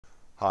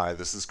Hi,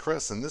 this is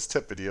Chris, and this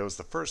tip video is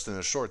the first in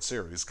a short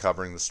series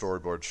covering the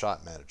Storyboard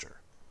Shot Manager.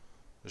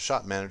 The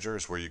Shot Manager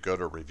is where you go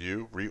to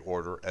review,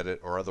 reorder,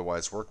 edit, or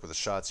otherwise work with the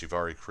shots you've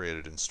already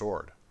created and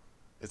stored.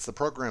 It's the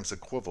program's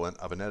equivalent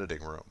of an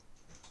editing room.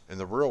 In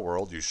the real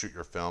world, you shoot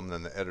your film,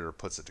 then the editor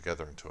puts it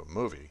together into a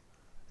movie.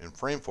 In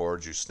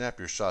FrameForge, you snap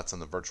your shots on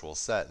the virtual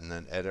set and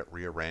then edit,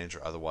 rearrange,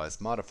 or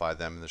otherwise modify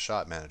them in the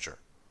Shot Manager.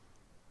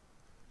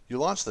 You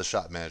launch the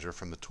Shot Manager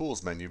from the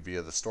Tools menu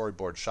via the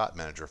Storyboard Shot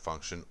Manager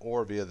function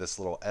or via this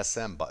little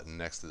SM button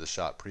next to the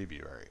Shot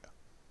Preview area.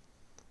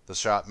 The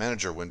Shot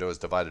Manager window is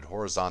divided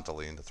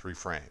horizontally into 3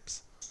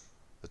 frames.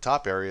 The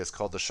top area is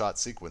called the Shot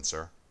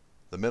Sequencer,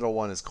 the middle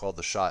one is called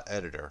the Shot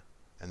Editor,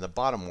 and the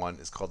bottom one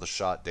is called the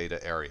Shot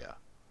Data area.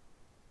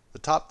 The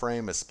top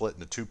frame is split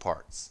into 2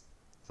 parts.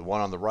 The one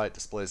on the right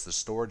displays the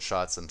stored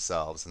shots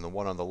themselves, and the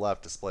one on the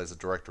left displays a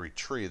directory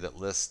tree that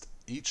lists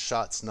each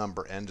shot's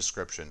number and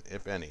description,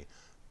 if any,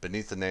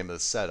 beneath the name of the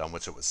set on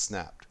which it was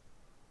snapped.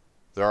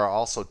 There are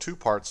also 2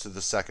 parts to the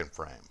second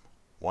frame.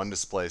 One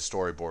displays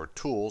storyboard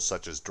tools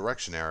such as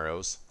direction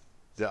arrows,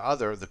 the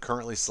other the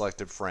currently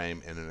selected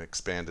frame in an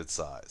expanded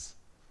size.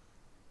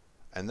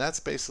 And that's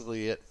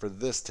basically it for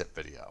this tip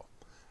video.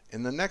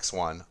 In the next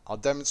one, I'll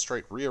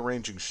demonstrate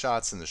rearranging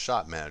shots in the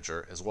Shot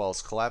Manager as well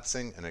as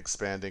collapsing and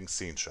expanding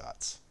scene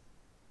shots.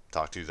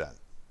 Talk to you then.